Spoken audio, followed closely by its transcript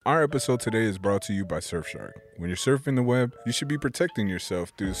Our episode today is brought to you by Surfshark. When you're surfing the web, you should be protecting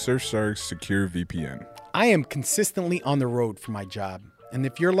yourself through Surfshark's secure VPN. I am consistently on the road for my job. And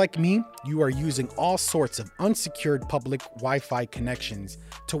if you're like me, you are using all sorts of unsecured public Wi-Fi connections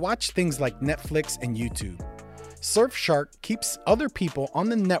to watch things like Netflix and YouTube. Surfshark keeps other people on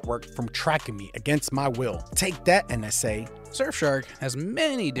the network from tracking me against my will. Take that, NSA. Surfshark has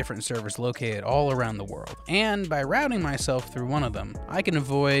many different servers located all around the world, and by routing myself through one of them, I can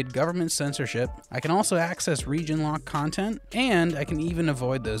avoid government censorship, I can also access region-locked content, and I can even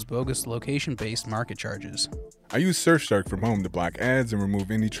avoid those bogus location-based market charges. I use Surfshark from home to block ads and remove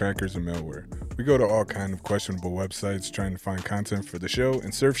any trackers and malware. We go to all kind of questionable websites trying to find content for the show,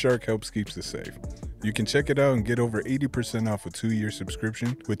 and Surfshark helps keeps us safe. You can check it out and get over 80% off a 2-year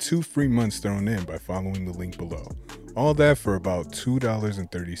subscription with 2 free months thrown in by following the link below. All that for about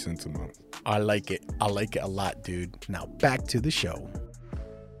 $2.30 a month. I like it. I like it a lot, dude. Now back to the show.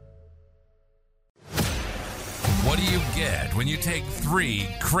 What do you get when you take 3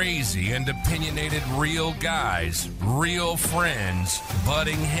 crazy and opinionated real guys, real friends,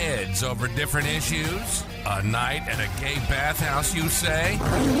 butting heads over different issues? A night at a gay bathhouse, you say?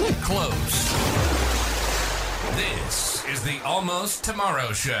 Close. This is the Almost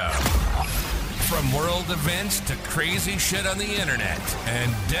Tomorrow Show. From world events to crazy shit on the internet,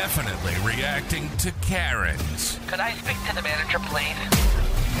 and definitely reacting to Karens. Could I speak to the manager, please?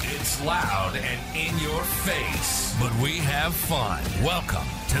 It's loud and in your face, but we have fun. Welcome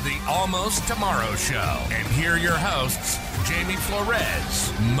to the Almost Tomorrow Show. And here are your hosts, Jamie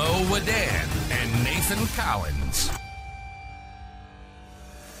Flores, Mo Wadan, and Nathan Collins.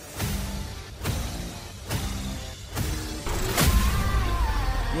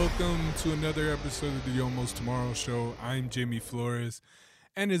 Welcome to another episode of the Almost Tomorrow Show. I'm Jamie Flores,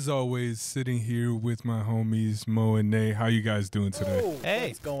 and as always, sitting here with my homies Mo and Nate. How you guys doing today? Oh, Hey.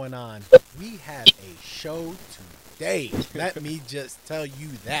 what's going on? We have a show today. Let me just tell you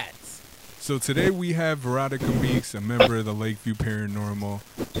that. So today we have Veronica Meeks, a member of the Lakeview Paranormal.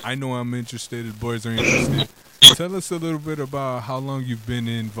 I know I'm interested, the boys are interested. Tell us a little bit about how long you've been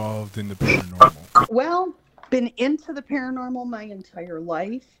involved in the paranormal. Well, been into the paranormal my entire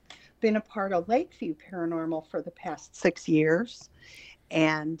life. Been a part of Lakeview Paranormal for the past 6 years,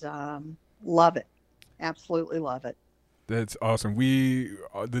 and love it. Absolutely love it. That's awesome. We,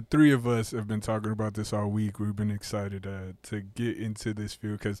 the three of us, have been talking about this all week. We've been excited to get into this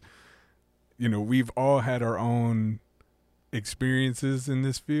field because, you know, we've all had our own experiences in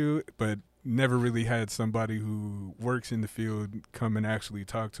this field, but never really had somebody who works in the field come and actually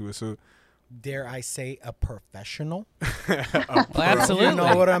talk to us. So, Dare I say a professional? Absolutely. You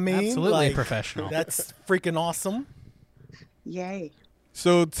know what I mean? Absolutely Like, professional. That's freaking awesome. Yay.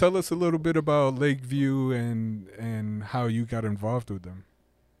 so tell us a little bit about Lakeview and how you got involved with them.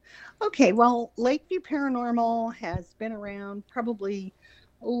 Okay, well, Lakeview Paranormal has been around probably,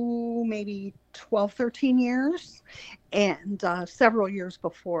 maybe 12, 13 years, and several years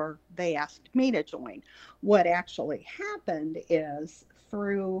before they asked me to join. What actually happened is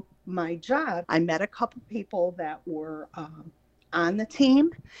through my job, I met a couple people that were on the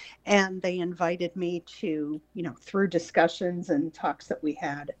team, and they invited me to, through discussions and talks that we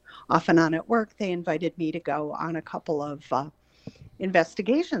had off and on at work, they invited me to go on a couple of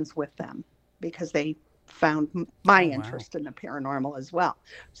investigations with them because they found my interest in the paranormal as well.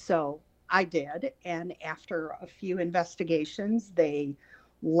 So I did, and after a few investigations, they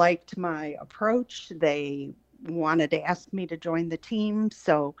liked my approach. They wanted to ask me to join the team.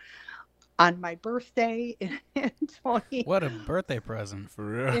 So on my birthday in What a birthday present. For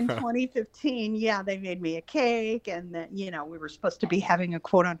real. in 2015, they made me a cake, and then, we were supposed to be having a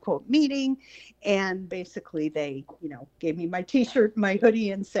quote unquote meeting, and basically they, gave me my t-shirt, my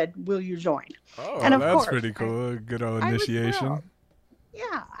hoodie, and said, "Will you join?" Oh, And of that's course, pretty cool. Good old I was initiation. thrilled.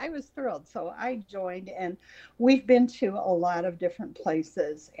 Yeah, I was thrilled. So I joined, and we've been to a lot of different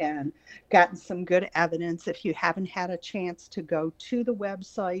places and gotten some good evidence. If you haven't had a chance to go to the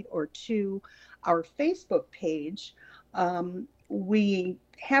website or to our Facebook page, we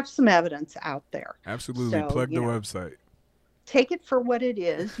have some evidence out there. Absolutely. So, Plug the website. Take it for what it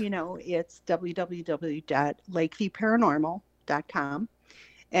is. It's www.lakeviewparanormal.com,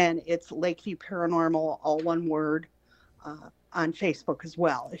 and it's Lakeview Paranormal, all one word, on Facebook as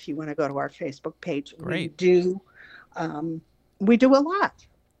well. If you want to go to our Facebook page, Great. we do a lot,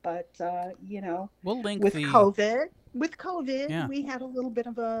 but We'll link with the COVID, Yeah. we had a little bit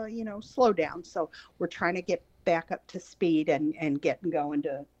of a slowdown. So we're trying to get back up to speed and get going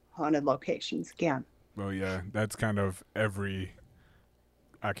to haunted locations again. Well, yeah, that's kind of every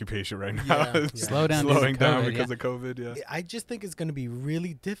occupation right now. Yeah, yeah. Slow down. Slowing down COVID, because yeah. of COVID. Yeah. I just think it's going to be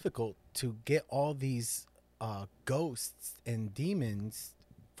really difficult to get all these ghosts and demons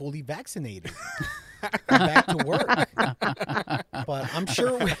fully vaccinated. Back to work. But I'm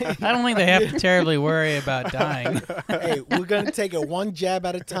sure I don't think they have to terribly worry about dying. hey, we're going to take it one jab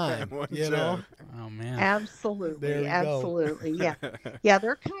at a time. One you know? jab. Oh man. Absolutely. There we go. Absolutely. Yeah. Yeah,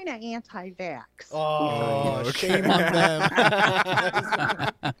 they're kind of anti-vax. Oh, okay. shame on them.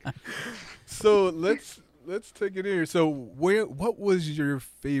 So let's take it here. So what was your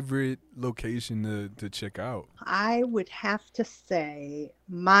favorite location to check out? I would have to say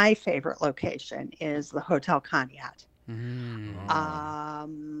my favorite location is the Hotel Conneaut.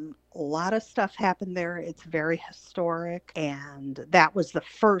 Mm. A lot of stuff happened there. It's very historic, and that was the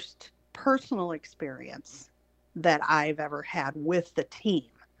first personal experience that I've ever had with the team.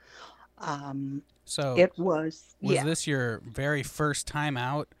 So It was this your very first time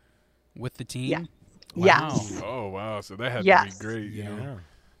out with the team? Yeah. Wow. Yes. Oh wow! So that had Yes. to be great. You know,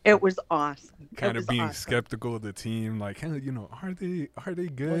 It was awesome. kind It of was being awesome. skeptical of the team, like, hey, you know, are they Well, you're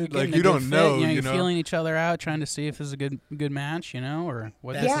good? getting Like a you good don't fit, know. you're You know. feeling each other out, trying to see if this is a good match, or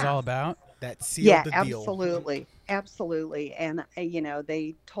what this is Yeah. all about. That sealed Yeah, the deal. absolutely. And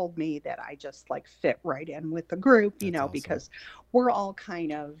they told me that I just like fit right in with the group, That's awesome. because we're all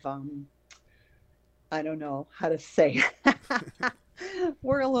kind of I don't know how to say.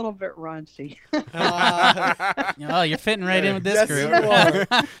 We're a little bit raunchy. Oh, you're fitting right in with this yes, group. you are.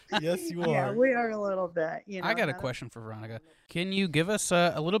 Yes, you are. Yeah, we are a little bit. I got a question for Veronica. Can you give us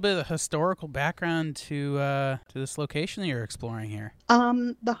a little bit of historical background to this location that you're exploring here?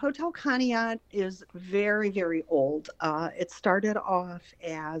 The Hotel Conneaut is very, very old. It started off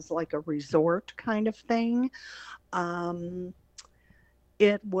as like a resort kind of thing.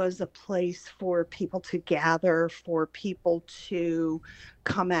 It was a place for people to gather, for people to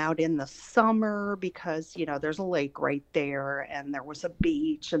come out in the summer because, there's a lake right there, and there was a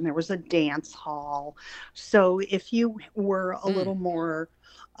beach, and there was a dance hall. So if you were a little more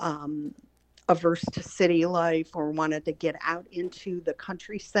averse to city life or wanted to get out into the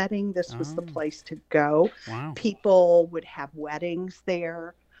country setting, this was the place to go. Wow. People would have weddings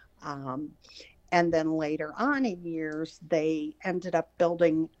there. And then later on in years, they ended up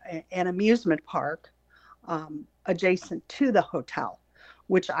building an amusement park adjacent to the hotel,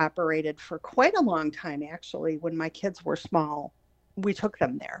 which operated for quite a long time. Actually, when my kids were small, we took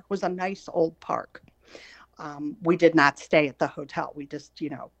them there. It was a nice old park. We did not stay at the hotel. We just,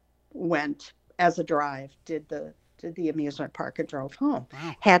 went as a drive, did the amusement park and drove home.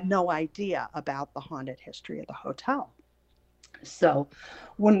 Wow. Had no idea about the haunted history of the hotel. So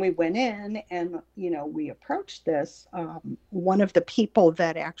when we went in and, we approached this, one of the people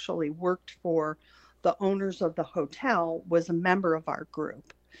that actually worked for the owners of the hotel was a member of our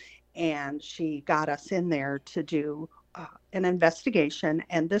group. And she got us in there to do an investigation.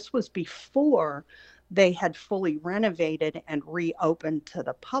 And this was before they had fully renovated and reopened to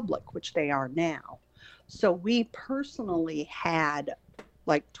the public, which they are now. So we personally had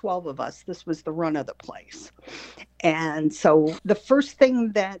like 12 of us. This was the run of the place. And so the first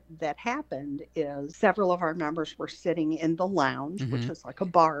thing that happened is several of our members were sitting in the lounge, which is like a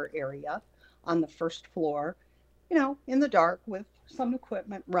bar area on the first floor, in the dark with some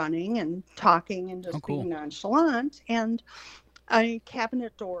equipment running and talking and just being nonchalant. And a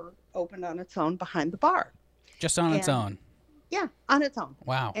cabinet door opened on its own behind the bar. Just on its own? Yeah, on its own.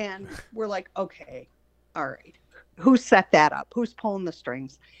 Wow. And we're like, okay, all right. Who set that up? Who's pulling the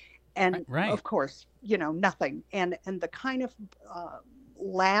strings? And of course, nothing. And the kind of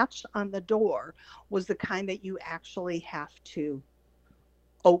latch on the door was the kind that you actually have to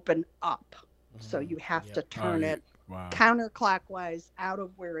open up. So you have to turn it counterclockwise out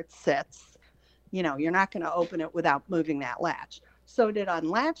of where it sits. You're not going to open it without moving that latch. So it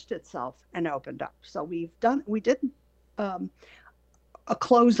unlatched itself and opened up. So we did a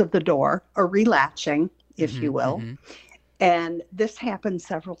close of the door, a relatching, if you will. And this happened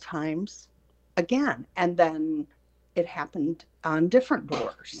several times again. And then it happened on different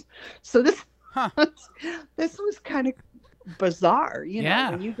doors. So this was kind of bizarre,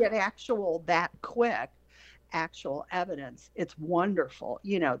 when you get that quick actual evidence, it's wonderful.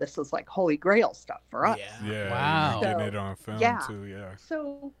 This is like holy grail stuff for us. Yeah. Wow. Getting it on film too. Yeah.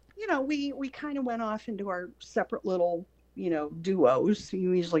 So, we kind of went off into our separate little duos.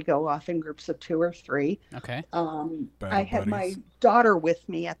 You usually go off in groups of 2 or 3. Okay. I had my daughter with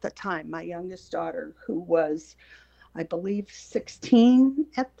me at the time, my youngest daughter, who was, I believe, 16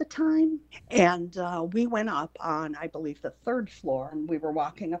 at the time. And we went up on, I believe, the 3rd floor, and we were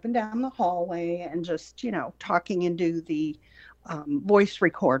walking up and down the hallway and just, talking into the voice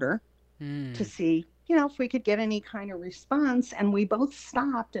recorder Hmm. to see, if we could get any kind of response. And we both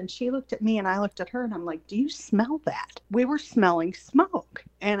stopped, and she looked at me and I looked at her, and I'm like, do you smell that? We were smelling smoke.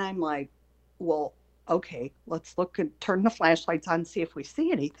 And I'm like, well, okay, let's look and turn the flashlights on, see if we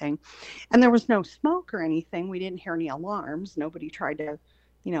see anything. And there was no smoke or anything. We didn't hear any alarms. Nobody tried to,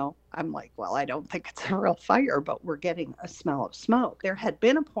 I'm like, well, I don't think it's a real fire, but we're getting a smell of smoke. There had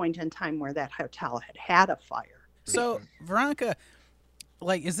been a point in time where that hotel had a fire. So, Veronica,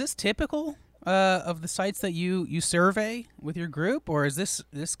 like, is this typical of the sites that you survey with your group, or is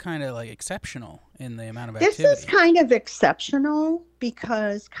this kind of like exceptional in the amount of activity? This is kind of exceptional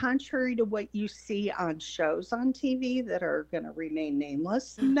because, contrary to what you see on shows on TV that are going to remain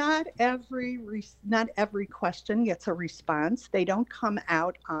nameless, not every question gets a response. They don't come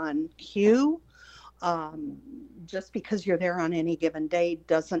out on cue. Just because you're there on any given day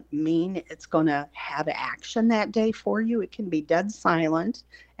doesn't mean it's going to have action that day for you. It can be dead silent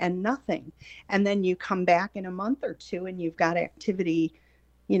and nothing. And then you come back in a month or two and you've got activity,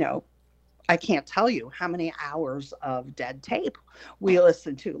 I can't tell you how many hours of dead tape we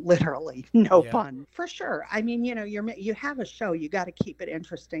listen to, literally, no pun, for sure. I mean, you have a show, you got to keep it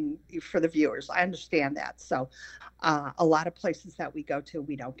interesting for the viewers. I understand that. So a lot of places that we go to,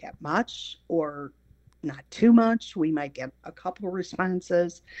 we don't get much or not too much. We might get a couple of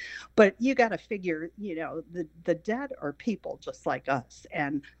responses, but you got to figure, the dead are people just like us.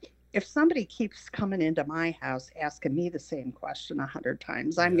 And if somebody keeps coming into my house asking me the same question 100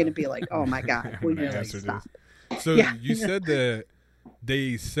 times, I'm going to be like, oh my God, we really stop. So you said that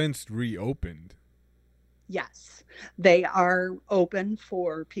they since reopened. Yes, they are open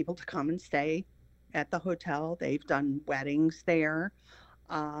for people to come and stay at the hotel. They've done weddings there.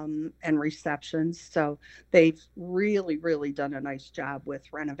 And receptions. So they've really, really done a nice job with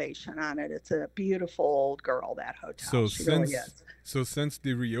renovation on it. It's a beautiful old girl, that hotel. So since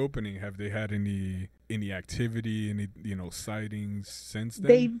the reopening, have they had any activity, any sightings since then?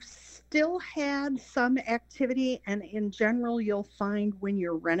 They've still had some activity, and in general, you'll find when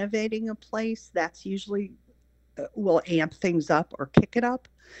you're renovating a place, that's usually will amp things up or kick it up.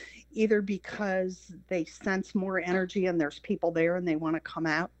 Either because they sense more energy and there's people there and they want to come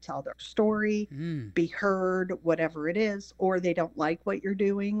out, tell their story, be heard, whatever it is, or they don't like what you're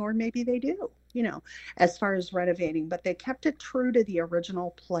doing, or maybe they do, as far as renovating. But they kept it true to the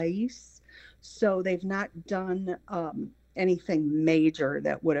original place. So they've not done anything major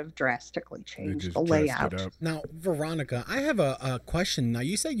that would have drastically changed the layout. Now, Veronica, I have a question. Now,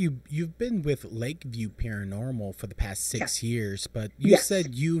 you said you've been with Lakeview Paranormal for the past 6 years, but you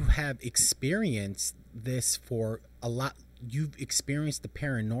said you have experienced this for a lot. You've experienced the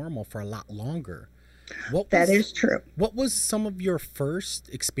paranormal for a lot longer. That is true. What was some of your first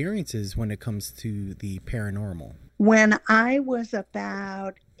experiences when it comes to the paranormal? When I was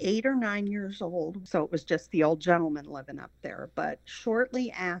about 8 or 9 years old, so it was just the old gentleman living up there. But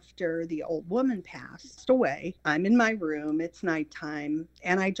shortly after the old woman passed away, I'm in my room, it's nighttime,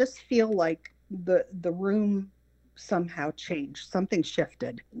 and I just feel like the room somehow changed. Something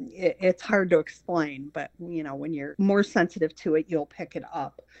shifted. It's hard to explain, but when you're more sensitive to it, you'll pick it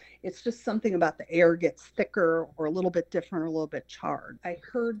up. It's just something about the air gets thicker or a little bit different, or a little bit charred. I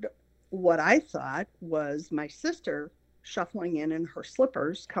heard what I thought was my sister shuffling in her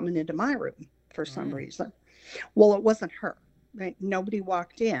slippers coming into my room for some reason. Well, it wasn't her. Nobody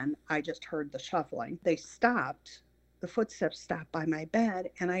walked in. I just heard the shuffling. They stopped. The footsteps stopped by my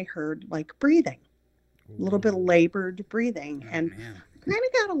bed, and I heard like breathing, a little bit of labored breathing, and kind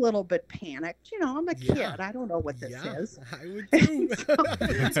of got a little bit panicked. I'm a kid. I don't know what this is. I would too.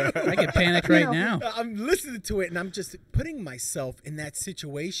 I get panicked right now. I'm listening to it and I'm just putting myself in that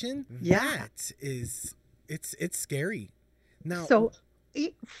situation. That is, it's scary. Now, so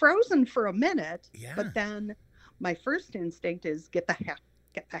frozen for a minute, but then my first instinct is get the heck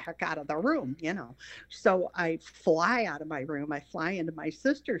out of the room, So I fly out of my room. I fly into my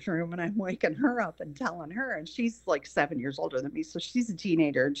sister's room, and I'm waking her up and telling her. And she's like 7 years older than me, so she's a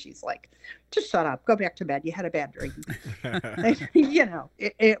teenager. And she's like, "Just shut up, go back to bed. You had a bad dream."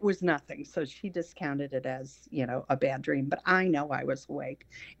 It was nothing. So she discounted it as a bad dream. But I know I was awake,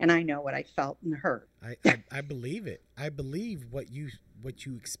 and I know what I felt and heard. I believe it. I believe what you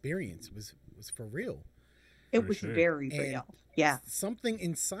experienced was for real. It was very real. Yeah. Something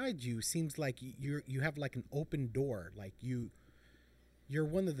inside you seems like you have like an open door. Like you're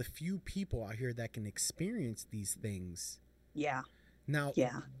one of the few people out here that can experience these things. Yeah. Now,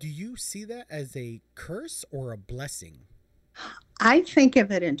 do you see that as a curse or a blessing? I think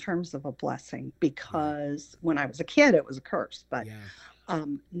of it in terms of a blessing, because when I was a kid, it was a curse. But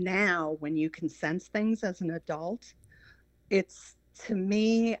now when you can sense things as an adult, it's to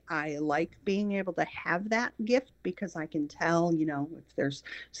me, I like being able to have that gift because I can tell, if there's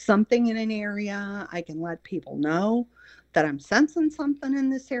something in an area, I can let people know that I'm sensing something in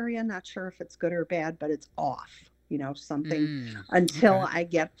this area. Not sure if it's good or bad, but it's off, something until Okay. I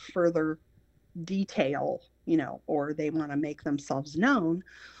get further detail, or they want to make themselves known.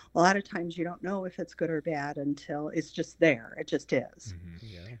 A lot of times you don't know if it's good or bad until it's just there. It just is.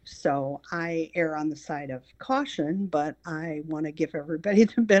 Yeah. So I err on the side of caution, but I want to give everybody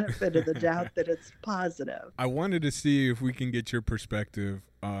the benefit of the doubt that it's positive. I wanted to see if we can get your perspective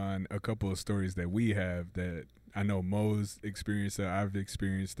on a couple of stories that we have that I know Mo's experienced stuff, I've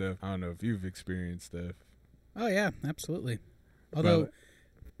experienced stuff. I don't know if you've experienced stuff. Oh yeah, absolutely. Although But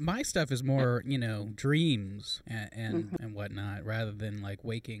my stuff is more, dreams and whatnot, rather than like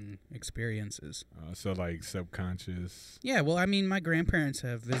waking experiences. so like subconscious. Yeah, well, I mean, my grandparents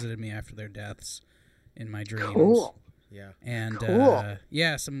have visited me after their deaths in my dreams. Cool. Yeah. And Cool.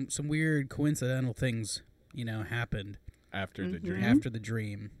 yeah, some weird coincidental things, happened After the dream. after the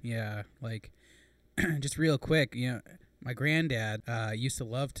dream. Yeah, like just real quick, my granddad used to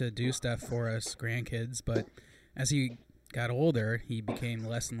love to do stuff for us grandkids, but as he got older, he became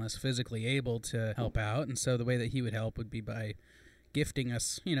less and less physically able to help out, and so the way that he would help would be by gifting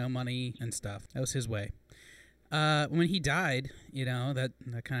us, money and stuff. That was his way. When he died, that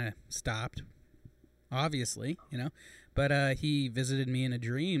kind of stopped, obviously, but he visited me in a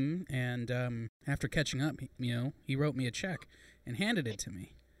dream, and after catching up, he wrote me a check and handed it to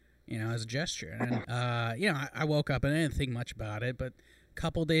me, as a gesture. And I woke up and I didn't think much about it, but a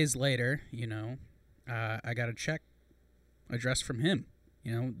couple days later, I got a check addressed from him.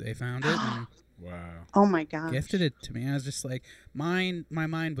 They found it and Wow. Oh my gosh. gifted it to me. I was just like, my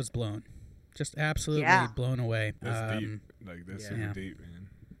mind was blown, just absolutely Yeah. blown away. That's deep. Like that's super Yeah. deep, man.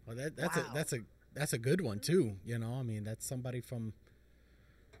 Well, Wow. that's a good one too. I mean, that's somebody from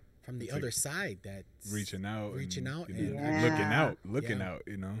the It's other like side that's Reaching out. Reaching and, out you know, and- looking Yeah. out,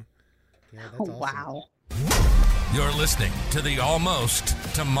 Yeah, that's Oh, awesome. wow. You're listening to the Almost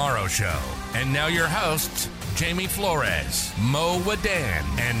Tomorrow Show. And now your hosts, Jamie Flores, Mo Wadan,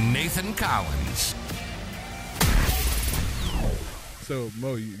 and Nathan Collins. So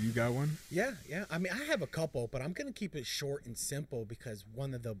Mo, you got one? Yeah. I mean, I have a couple, but I'm gonna keep it short and simple because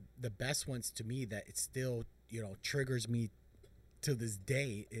one of the best ones to me that it still triggers me to this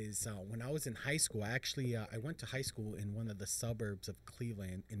day is when I was in high school. I went to high school in one of the suburbs of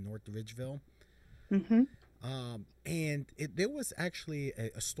Cleveland in North Ridgeville. Mm-hmm. And there was actually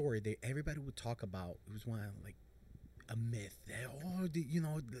a story that everybody would talk about. It was one like a myth that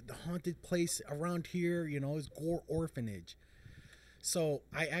the haunted place around here, is Gore Orphanage. So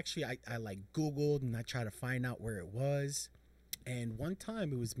I like Googled and I tried to find out where it was. And one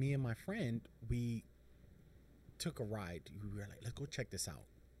time it was me and my friend. We took a ride. We were like, let's go check this out.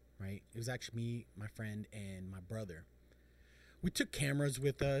 Right? It was actually me, my friend, and my brother. We took cameras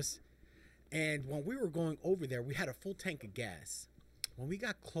with us. And when we were going over there, we had a full tank of gas. When we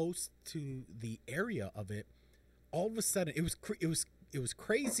got close to the area of it, all of a sudden it was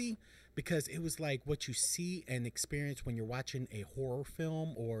crazy because it was like what you see and experience when you're watching a horror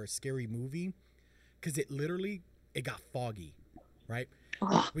film or a scary movie. Because it got foggy, right?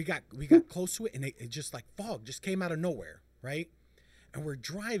 We got close to it and it just like fog just came out of nowhere, right? And we're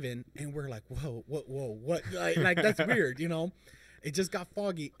driving and we're like, whoa, what? Like that's weird, It just got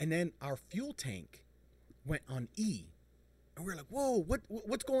foggy, and then our fuel tank went on E, and we're like, "Whoa,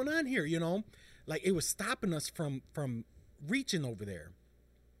 what's going on here?" Like it was stopping us from reaching over there.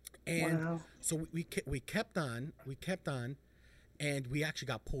 And Wow. so we kept on, and we actually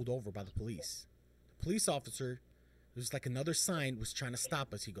got pulled over by the police. The police officer, it was like another sign was trying to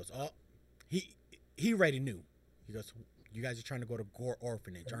stop us. He goes, "Oh, he already knew." He goes, "You guys are trying to go to Gore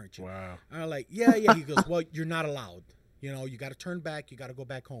Orphanage, aren't you?" Wow. I'm like, yeah. He goes, "Well, you're not allowed. You got to turn back. You got to go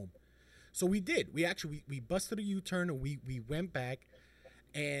back home." So we did. We actually we busted a U-turn and we went back,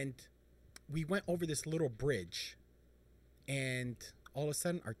 and we went over this little bridge, and all of a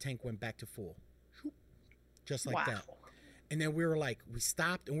sudden our tank went back to full, just like that. And then we were like, we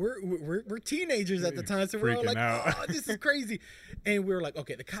stopped, and we're teenagers at the time, so we're all Freaking like, out. "Oh, this is crazy!" And we were like,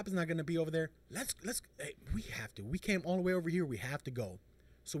 "Okay, the cop is not going to be over there. Hey, we have to. We came all the way over here. We have to go."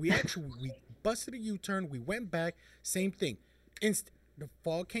 So we busted a U-turn. We went back. Same thing. The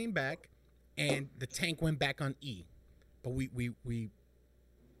fog came back, and the tank went back on E. But we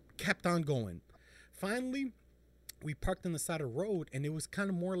kept on going. Finally, we parked on the side of the road, and it was kind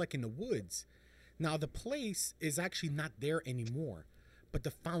of more like in the woods. Now, the place is actually not there anymore, but the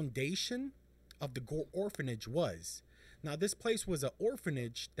foundation of the Gore Orphanage was. Now, this place was an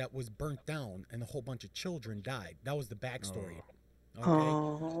orphanage that was burnt down, and a whole bunch of children died. That was the backstory,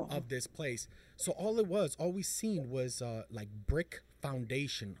 of this place. So all we seen was like brick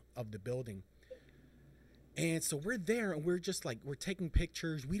foundation of the building. And so we're there, and we're just like, we're taking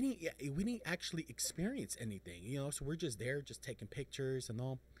pictures. We didn't actually experience anything, you know. So we're just there, just taking pictures and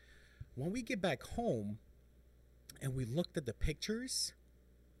all. When we get back home, and we looked at the pictures,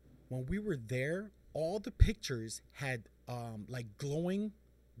 when we were there, all the pictures had like glowing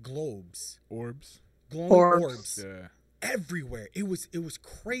globes, glowing orbs everywhere. It was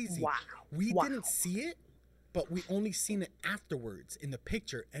crazy. Wow. We didn't see it, but we only seen it afterwards in the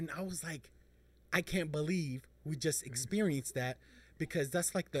picture, and I was like, I can't believe we just experienced that, because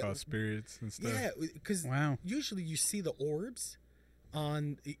that's like the spirits and stuff. Yeah, because usually you see the orbs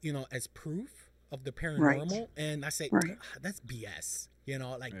on, you know, as proof of the paranormal, and I say that's BS. You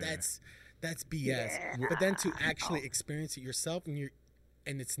know, like that's BS. Yeah. But then to actually experience it yourself, and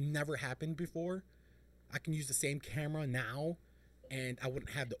it's never happened before. I can use the same camera now, and I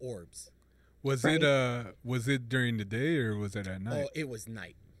wouldn't have the orbs. Was it during the day, or was it at night? Oh, it was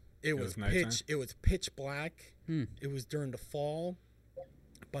night. It was nighttime? It was pitch black. It was during the fall,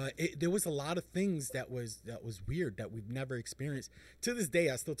 but there was a lot of things that was weird that we've never experienced. To this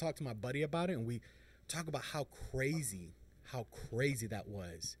day, I still talk to my buddy about it, and we talk about how crazy that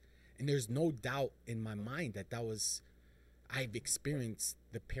was. And there's no doubt in my mind that was, I've experienced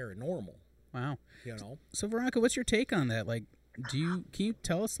the paranormal. Wow. You know. So Veronica, what's your take on that? Like, can you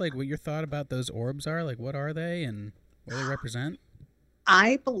tell us like what your thought about those orbs are? Like, what are they and what do they represent?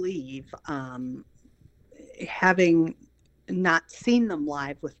 I believe, having not seen them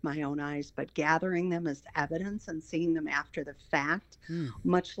live with my own eyes, but gathering them as evidence and seeing them after the fact,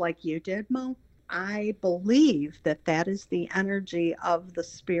 much like you did, Mo, I believe that is the energy of the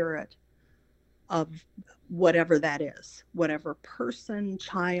spirit of whatever that is, whatever person,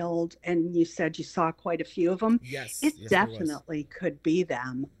 child, and you said you saw quite a few of them. Yes. It definitely could be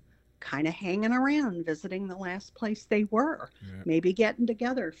them kind of hanging around, visiting the last place they were, maybe getting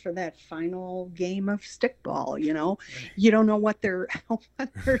together for that final game of stickball. You know, you don't know what their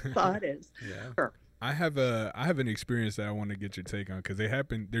thought is. Sure. I have an experience that I want to get your take on, because they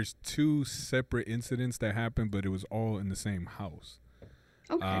happened. There's two separate incidents that happened, but it was all in the same house.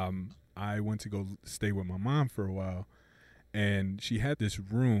 Okay. I went to go stay with my mom for a while, and she had this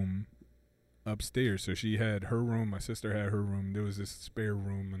room upstairs. So she had her room, my sister had her room. There was this spare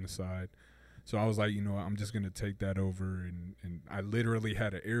room on the side. So I was like, you know what, I'm just going to take that over. And I literally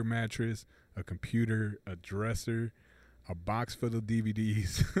had an air mattress, a computer, a dresser, a box full of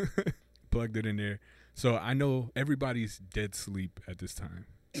DVDs, plugged it in there. So I know everybody's dead sleep at this time.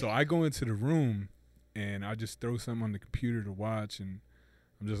 So I go into the room, and I just throw something on the computer to watch, and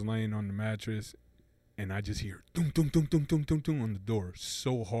I'm just laying on the mattress, and I just hear doom, doom, doom, doom, doom, doom, doom on the door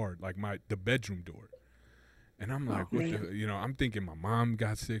so hard, like the bedroom door. And I'm like, I'm thinking my mom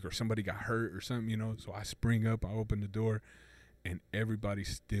got sick or somebody got hurt or something, you know. So I spring up, I open the door, and everybody's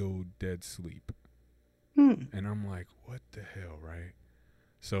still dead sleep. And I'm like, what the hell, right?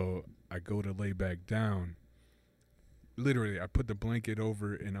 So I go to lay back down. Literally, I put the blanket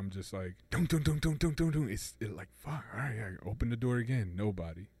over, and I'm just like, doom, doom, doom, doom, doom, doom, doom. It's like, fuck, all right, I open the door again,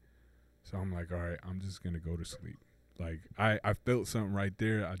 nobody. So I'm like, all right, I'm just going to go to sleep. Like, I felt something right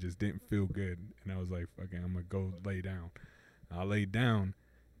there. I just didn't feel good. And I was like, fuck it, I'm going to go lay down. I laid down,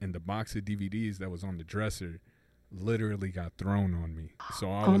 and the box of DVDs that was on the dresser literally got thrown on me.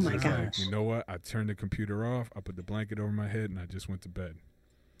 So I was just like, you know what? I turned the computer off. I put the blanket over my head, and I just went to bed.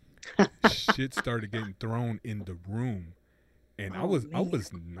 Shit started getting thrown in the room. And I was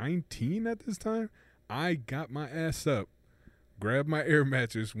 19 at this time. I got my ass up, grabbed my air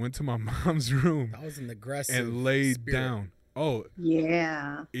mattress, went to my mom's room. That was an aggressive and laid down. Oh,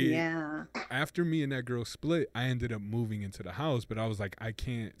 yeah. After me and that girl split, I ended up moving into the house, but I was like, I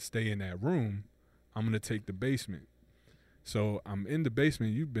can't stay in that room. I'm going to take the basement. So I'm in the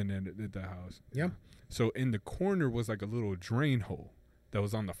basement. You've been at the house. Yeah. So in the corner was like a little drain hole that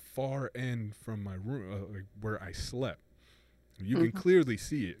was on the far end from my room, like where I slept. You can clearly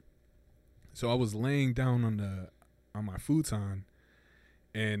see it. So I was laying down on my futon,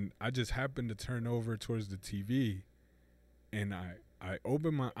 and I just happened to turn over towards the TV, and I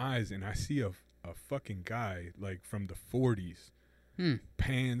open my eyes, and I see a fucking guy like from the 40s.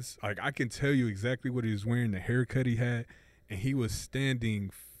 Pants, like I can tell you exactly what he was wearing, the haircut he had, and he was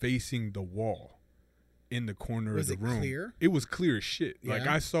standing facing the wall in the corner of the room. Was it clear? It was clear as shit. Yeah. Like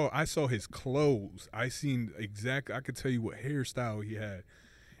I saw his clothes. I seen exactly. I could tell you what hairstyle he had,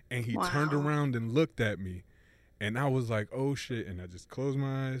 and he turned around and looked at me, and I was like, oh shit! And I just closed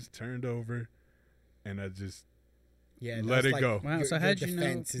my eyes, turned over, and I just Yeah, let that's it like go. Wow, Your, so your how'd you know-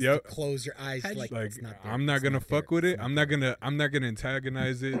 defense is Yep. to close your eyes. How'd you- Like, Like it's not there, I'm not it's gonna not there, fuck with it's it. not I'm not gonna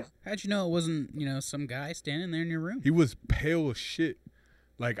antagonize it. How'd you know it wasn't, some guy standing there in your room? He was pale as shit.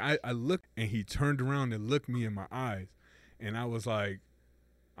 Like I looked and he turned around and looked me in my eyes, and I was like,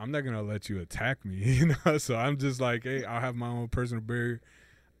 I'm not gonna let you attack me, So I'm just like, hey, I'll have my own personal barrier.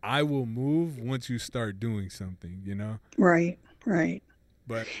 I will move once you start doing something, Right, right.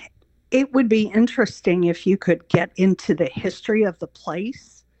 But It would be interesting if you could get into the history of the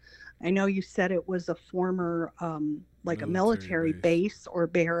place. I know you said it was a former, like a military base or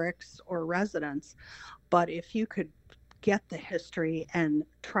barracks or residence, but if you could get the history and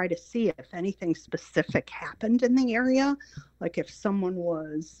try to see if anything specific happened in the area, like if someone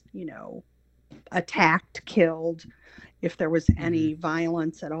was, attacked, killed, if there was any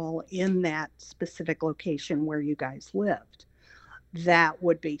violence at all in that specific location where you guys lived. That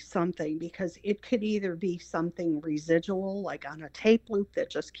would be something, because it could either be something residual, like on a tape loop that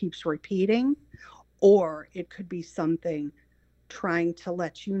just keeps repeating, or it could be something trying to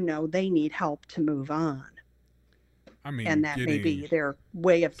let you know they need help to move on. I mean, And that may be their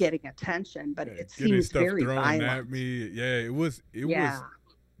way of getting attention, but it getting seems stuff very thrown violent. at me. Yeah, it was.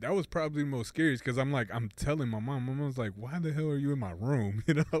 That was probably the most scariest, because I'm telling my mom. My mom's like, "Why the hell are you in my room?"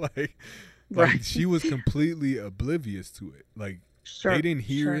 Like Right. she was completely oblivious to it. Like Sure, they didn't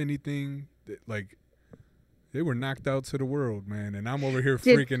hear sure. anything. Like they were knocked out to the world, man. And I'm over here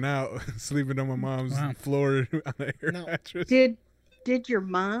Did- freaking out, sleeping on my mom's Wow. floor on the air No. mattress. Did your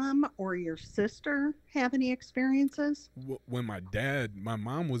mom or your sister have any experiences? When my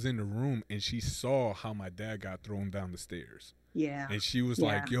mom was in the room and she saw how my dad got thrown down the stairs. Yeah. And she was Yeah.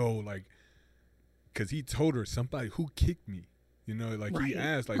 like, yo, like, because he told her, somebody who kicked me. Like he Right,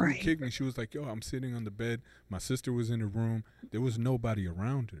 asked, like, right. who kicked me? She was like, yo, I'm sitting on the bed. My sister was in the room. There was nobody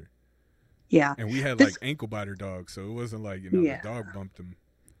around her. Yeah. And we had This- like ankle biter dogs. So it wasn't like, Yeah. the dog bumped him.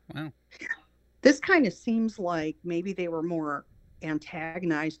 Wow. This kind of seems like maybe they were more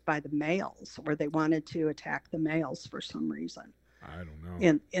antagonized by the males, or they wanted to attack the males for some reason I don't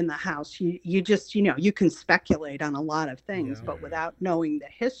know. in the house. You just, you can speculate on a lot of things, Yeah. but without knowing the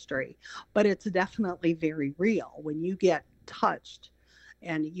history. But it's definitely very real when you get touched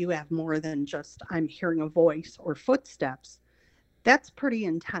and you have more than just I'm hearing a voice or footsteps. That's pretty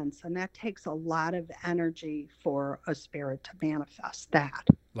intense, and that takes a lot of energy for a spirit to manifest that.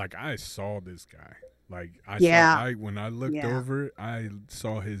 Like I saw this guy. Like Yeah. when I looked Yeah. over, I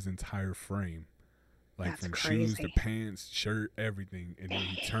saw his entire frame. Like That's from shoes to crazy. pants, shirt, everything. And then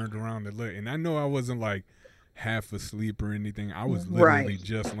he turned around and looked. And I know I wasn't like half asleep or anything. I was literally Right.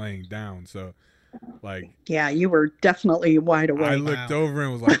 just laying down. So like Yeah, you were definitely wide awake. I looked Wow. over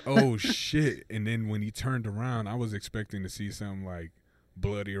and was like, oh shit. And then when he turned around, I was expecting to see something like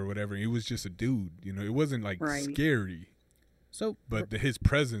bloody or whatever. It was just a dude, it wasn't like Right. scary, So, but his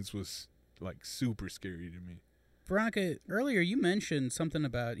presence was like super scary to me. Veronica, earlier you mentioned something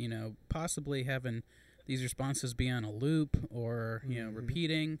about, possibly having these responses be on a loop or,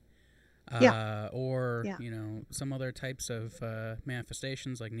 repeating. Or, Yeah. some other types of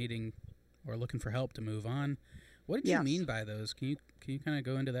manifestations like needing or looking for help to move on. What did you Yes. mean by those? Can you kind of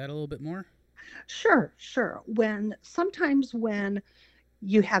go into that a little bit more? Sure. Sometimes when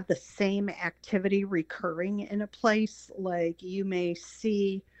you have the same activity recurring in a place, like you may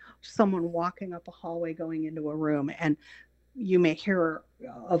see someone walking up a hallway going into a room, and you may hear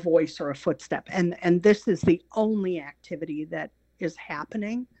a voice or a footstep, and this is the only activity that is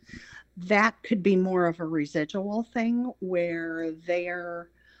happening. That could be more of a residual thing where they're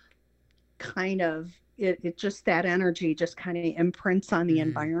kind of it just that energy just kind of imprints on the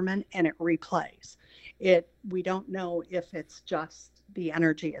environment and it replays it. We don't know if it's just the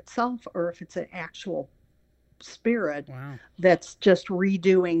energy itself or if it's an actual spirit Wow. that's just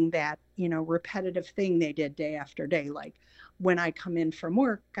redoing that repetitive thing they did day after day. Like when I come in from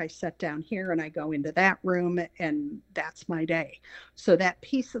work, I sit down here and I go into that room, and that's my day. So that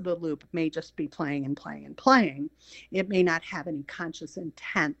piece of the loop may just be playing and playing and playing. It may not have any conscious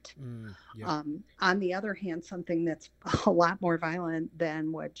intent. Yeah. On the other hand, something that's a lot more violent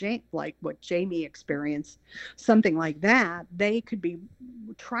than what Jamie experienced, something like that, they could be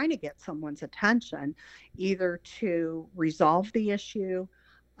trying to get someone's attention, either to resolve the issue.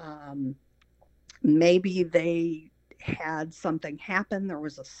 Maybe they had something happen. There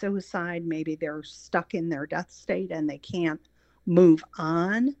was a suicide. Maybe they're stuck in their death state and they can't move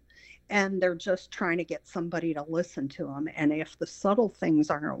on. And they're just trying to get somebody to listen to them. And if the subtle things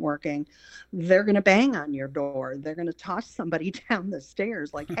aren't working, they're going to bang on your door. They're going to toss somebody down the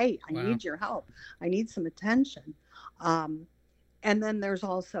stairs like, hey, I Wow. need your help. I need some attention. And then there's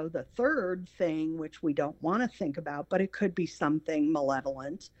also the third thing, which we don't want to think about, but it could be something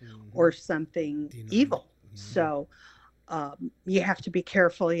malevolent or something Demonic. evil. Yeah. So you have to be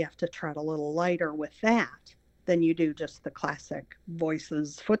careful. You have to tread a little lighter with that than you do just the classic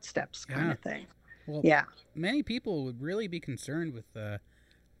voices, footsteps kind Yeah. of thing. Well, Yeah. many people would really be concerned with the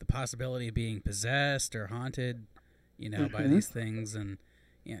possibility of being possessed or haunted, by these things. And,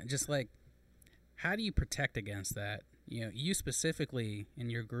 just like, how do you protect against that? You specifically in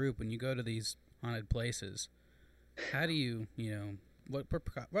your group, when you go to these haunted places, how do you, what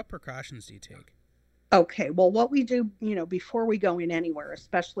precautions do you take? Okay, well, what we do, before we go in anywhere,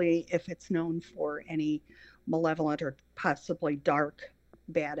 especially if it's known for any malevolent or possibly dark,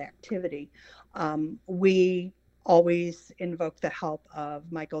 bad activity, we always invoke the help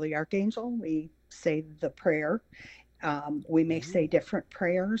of Michael the Archangel. We say the prayer. We may say different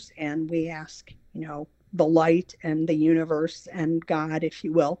prayers, and we ask, the light and the universe and God, if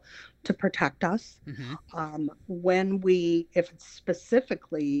you will, to protect us. If it's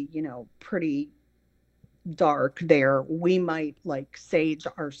specifically, pretty dark there, we might like sage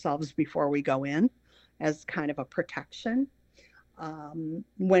ourselves before we go in as kind of a protection.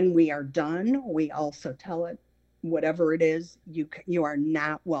 When we are done, we also tell it, whatever it is, you are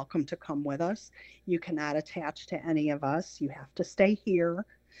not welcome to come with us. You cannot attach to any of us. You have to stay here,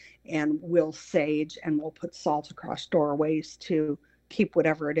 and we'll sage and we'll put salt across doorways to keep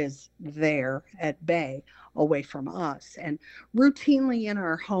whatever it is there at bay, away from us. And routinely in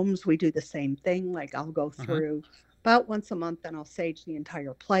our homes, we do the same thing. Like I'll go through about once a month and I'll sage the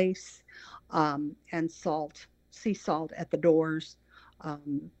entire place, and sea salt at the doors.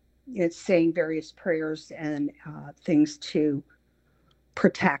 It's saying various prayers and things to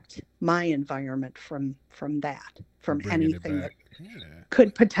protect my environment from anything that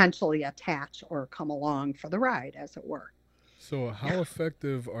could potentially attach or come along for the ride, as it were. So how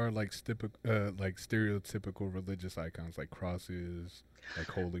effective are like stereotypical religious icons like crosses, like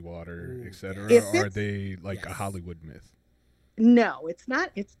holy water, etc.? Are they like a Hollywood myth? No, it's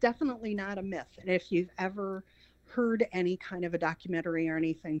not. It's definitely not a myth. And if you've ever heard any kind of a documentary or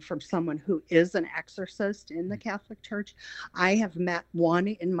anything from someone who is an exorcist in the Catholic Church, I have met one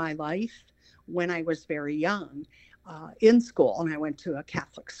in my life when I was very young. In school, and I went to a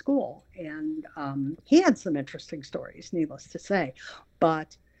Catholic school, and he had some interesting stories, needless to say,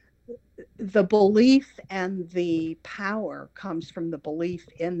 but the belief and the power comes from the belief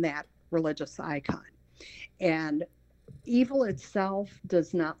in that religious icon. And evil itself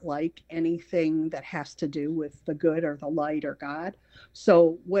does not like anything that has to do with the good or the light or God.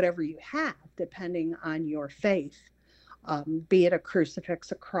 So whatever you have, depending on your faith, be it a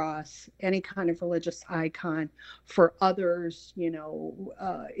crucifix, a cross, any kind of religious icon. For others,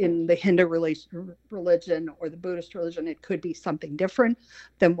 in the Hindu religion or the Buddhist religion, it could be something different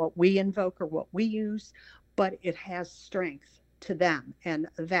than what we invoke or what we use, but it has strength to them, and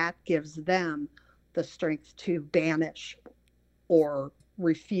that gives them the strength to banish or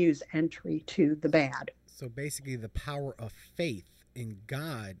refuse entry to the bad. So basically, the power of faith in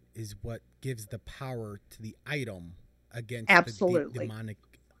God is what gives the power to the item against the demonic.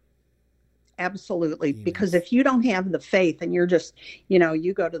 Absolutely. demons. Because if you don't have the faith and you're just,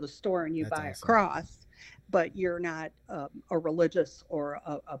 you go to the store and you buy a cross, but you're not a religious or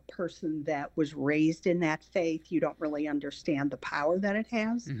a person that was raised in that faith, you don't really understand the power that it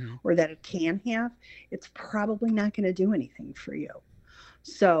has or that it can have, it's probably not going to do anything for you.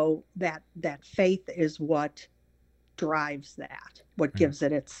 So that faith is what drives that, what gives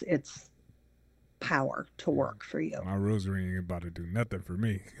it its power to work for you. My rosary ain't about to do nothing for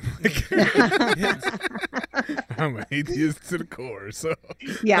me. I'm an atheist to the core, so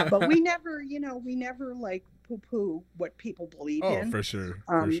yeah, but we never like poo-poo what people believe in. Oh, for sure.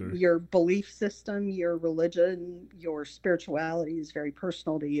 Your belief system, your religion, your spirituality is very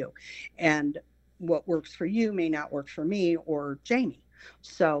personal to you, and what works for you may not work for me or Jamie.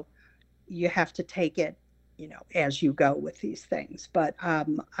 So you have to take it as you go with these things. But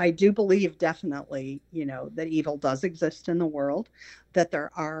I do believe definitely, that evil does exist in the world, that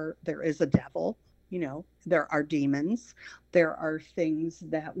there is a devil, there are demons, there are things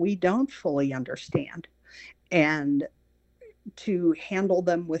that we don't fully understand. And to handle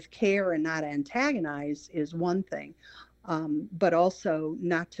them with care and not antagonize is one thing. But also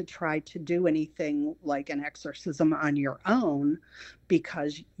not to try to do anything like an exorcism on your own,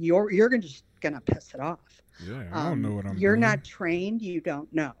 because you're just going to piss it off. Yeah, I don't know what I'm You're doing. not trained. You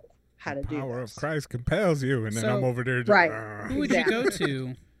don't know how to do this. The power of Christ compels you, and then I'm over there. Right. Who would you go to?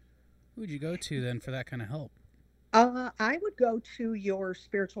 Who would you go to then for that kind of help? I would go to your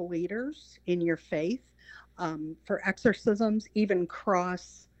spiritual leaders in your faith. for exorcisms, even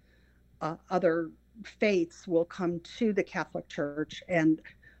cross other faiths will come to the Catholic Church and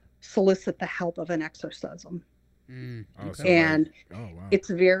solicit the help of an exorcism. Oh, so And oh, wow. it's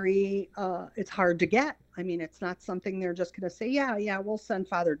very, it's hard to get. I mean, it's not something they're just going to say, yeah, we'll send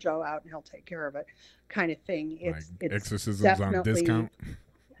Father Joe out and he'll take care of it, kind of thing. It's exorcisms definitely, on discount.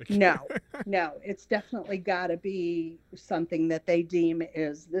 No, it's definitely got to be something that they deem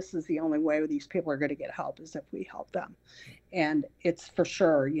this is the only way these people are going to get help is if we help them. And it's for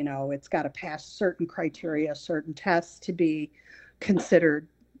sure, it's got to pass certain criteria, certain tests to be considered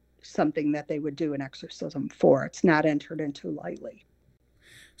something that they would do an exorcism for. It's not entered into lightly.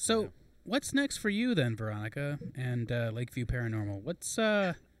 So what's next for you then, Veronica, and Lakeview Paranormal? What's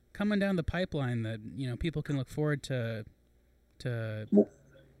coming down the pipeline that people can look forward to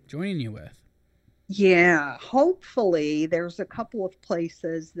joining you with? Yeah, hopefully there's a couple of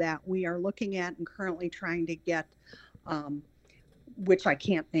places that we are looking at and currently trying to get, which I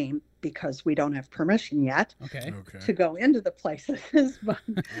can't name because we don't have permission yet to go into the places. But,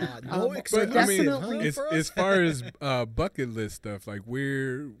 but I mean, as far as bucket list stuff, like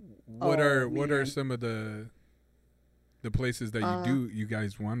what are some of the places that you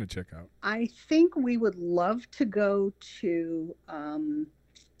guys want to check out? I think we would love to go to.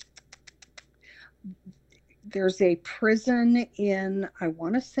 There's a prison in, I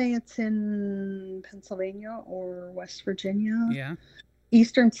want to say it's in Pennsylvania or West Virginia. Yeah.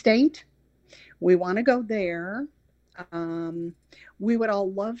 Eastern State. We want to go there. We would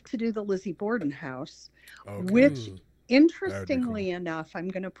all love to do the Lizzie Borden house, which interestingly enough, I'm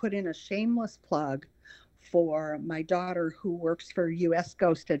going to put in a shameless plug for my daughter who works for U.S.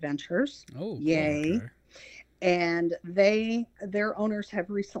 Ghost Adventures. Oh, yay. Okay. And their owners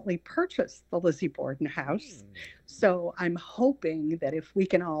have recently purchased the Lizzie Borden house. So I'm hoping that if we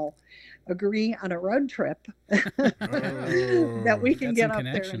can all agree on a road trip, that we can get up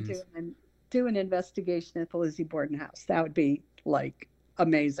there and do an investigation at the Lizzie Borden house. That would be like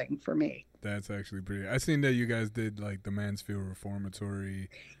amazing for me. That's actually pretty. I seen that you guys did like the Mansfield Reformatory.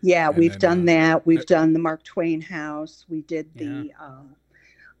 Yeah, we've done that. We've done the Mark Twain house. We did the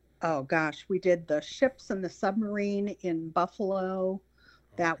we did the ships and the submarine in Buffalo.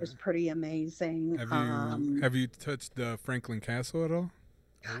 That was pretty amazing. Have you touched the Franklin Castle at all?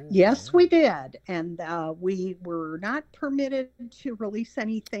 Yes, we did. And we were not permitted to release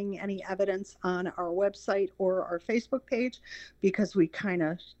any evidence on our website or our Facebook page because we kind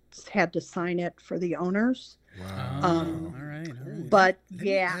of had to sign it for the owners. Wow. All right. But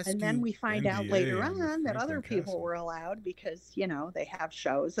and then we find out later on that other people were allowed because, they have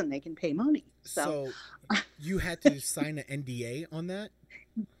shows and they can pay money. So you had to sign an NDA on that?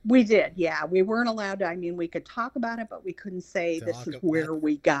 We did, yeah. We weren't allowed to. I mean, we could talk about it, but we couldn't say this is where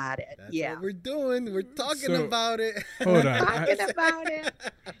we got it. That's what we're doing. We're talking about it. Hold on. Talking about it.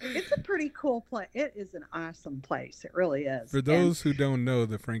 It's a pretty cool place. It is an awesome place. It really is. For those who don't know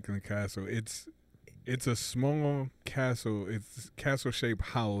the Franklin Castle, it's a small castle. It's castle-shaped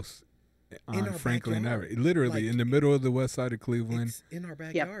house on Franklin Avenue, literally in the middle of the west side of Cleveland. It's in our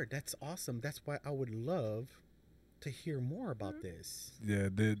backyard. Yep. That's awesome. That's why I would love to hear more about this. Yeah,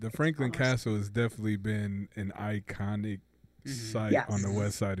 the Franklin Castle has definitely been an iconic site on the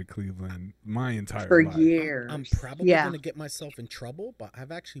west side of Cleveland my entire life. For years. I'm probably going to get myself in trouble, but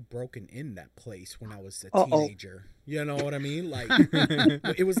I've actually broken in that place when I was a teenager. You know what I mean? Like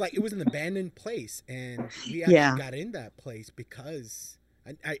it was an abandoned place, and we actually got in that place because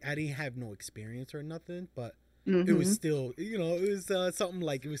I didn't have no experience or nothing, but it was still, it was something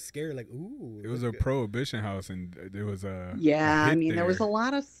like, it was scary, like, ooh. It was a prohibition house, and there was a there was a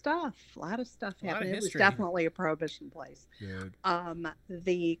lot of stuff happening. It was definitely a prohibition place. Yeah.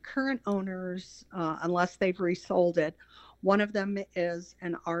 The current owners, unless they've resold it, one of them is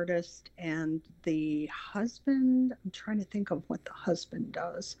an artist, and the husband, I'm trying to think of what the husband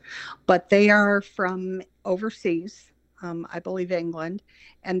does, but they are from overseas. I believe England,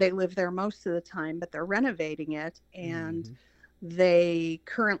 and they live there most of the time, but they're renovating it. And they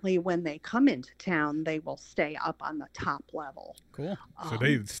currently, when they come into town, they will stay up on the top level. Cool. So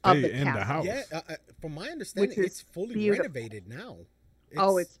they stay in the house. Yeah, from my understanding, it's fully renovated now.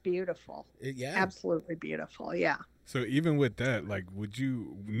 It's beautiful. Absolutely beautiful. Yeah. So even with that, like, would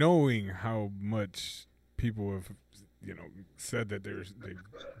you, knowing how much people have, said that they've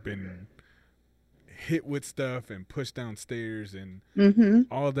been hit with stuff and pushed downstairs and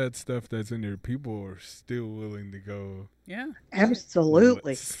all that stuff that's in there, people are still willing to go. Yeah,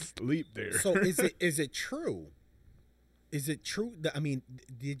 absolutely. Sleep there. So is it true? Is it true that, I mean,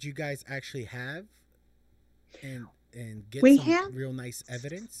 did you guys actually have and get real nice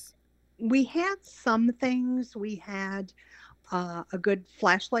evidence? We had some things. We had a good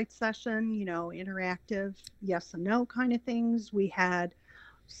flashlight session, interactive yes and no kind of things. We had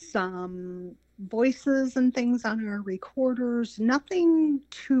some voices and things on our recorders, nothing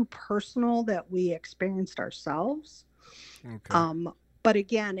too personal that we experienced ourselves. Okay. But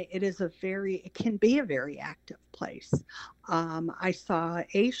again, it can be a very active place. I saw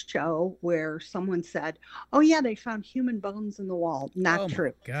a show where someone said, "Oh yeah, they found human bones in the wall." Not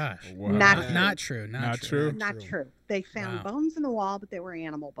true. Gosh. Wow. Not true. Not true. Not true. They found bones in the wall, but they were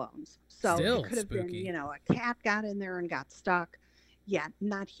animal bones. So Still it could have spooky. been, a cat got in there and got stuck. Yeah,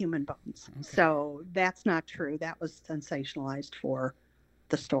 not human bones. Okay. So that's not true. That was sensationalized for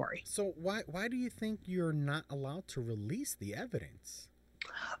the story. So why do you think you're not allowed to release the evidence?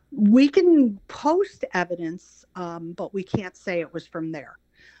 We can post evidence, but we can't say it was from there,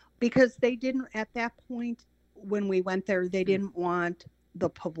 because they didn't, at that point when we went there, they didn't want the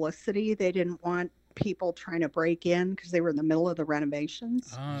publicity. They didn't want people trying to break in because they were in the middle of the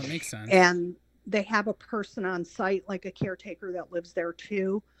renovations. Makes sense. And they have a person on site, like a caretaker that lives there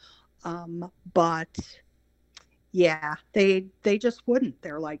too. But yeah, they just wouldn't.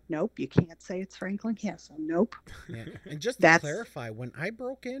 They're like, nope, you can't say it's Franklin Castle. Nope. Yeah. And just to clarify, when I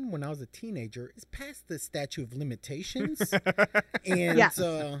broke in when I was a teenager, it's past the statute of limitations. And yes.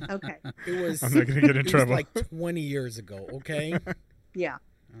 Okay. It was, I'm not gonna get in trouble. Was like 20 years ago, okay? Yeah.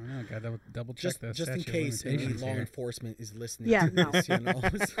 I don't know. Got to double check that. Just in case any law enforcement is listening. Yeah, to this, no.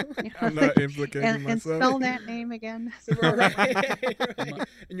 I'm not implicating myself. And spell that name again. Right.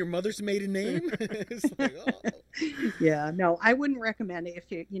 And your mother's maiden name? It's like, oh. Yeah, no, I wouldn't recommend it.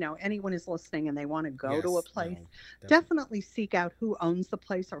 If anyone is listening and they want to go to a place, definitely seek out who owns the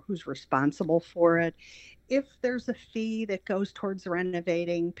place or who's responsible for it. If there's a fee that goes towards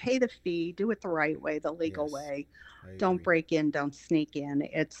renovating, pay the fee, do it the right way, the legal way. Don't break in, don't sneak in.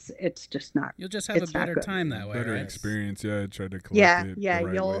 It's just not. You'll just have a better time that way. Better right? experience, Try to collect it. Yeah. The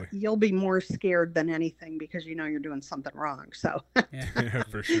right way. You'll be more scared than anything because you're doing something wrong. So. Yeah,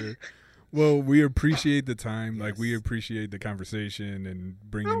 for sure. Well, we appreciate the time. Like, we appreciate the conversation and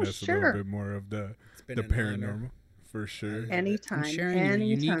bringing us a little bit more of the paranormal. Honor. For sure. Anytime. And sharing your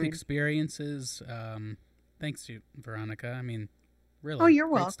unique experiences. Thanks to Veronica. I mean, really. Oh, you're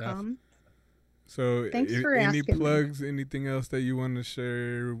welcome. Stuff. So, thanks for any asking plugs, me. Anything else that you want to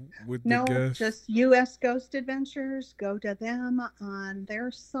share with the No, guests? just U.S. Ghost Adventures. Go to them on their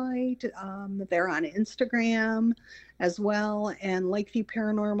site. They're on Instagram as well. And Lakeview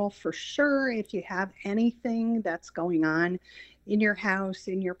Paranormal for sure. If you have anything that's going on in your house,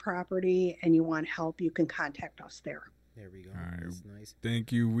 in your property, and you want help, you can contact us there. There we go. All right. That's nice.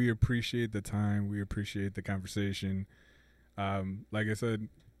 Thank you. We appreciate the time. We appreciate the conversation. Like I said,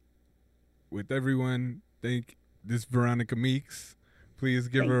 with everyone, thank this Veronica Meeks. Please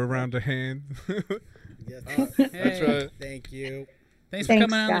give her a round of hand. Yes. Hey. Thank you. Thanks for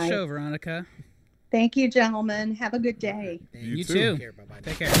coming on the show, Veronica. Thank you, gentlemen. Have a good day. You too.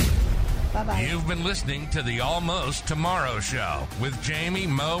 Take care. Bye-bye. You've been listening to the Almost Tomorrow Show with Jamie,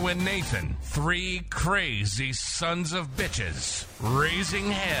 Mo, and Nathan. 3 crazy sons of bitches raising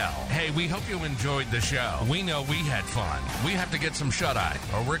hell. Hey, we hope you enjoyed the show. We know we had fun. We have to get some shut-eye,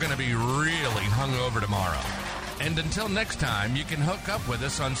 or we're going to be really hungover tomorrow. And until next time, you can hook up with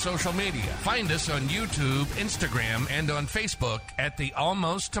us on social media. Find us on YouTube, Instagram, and on Facebook at The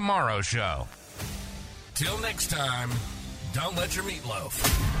Almost Tomorrow Show. Till next time, don't let your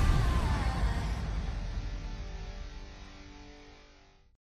meatloaf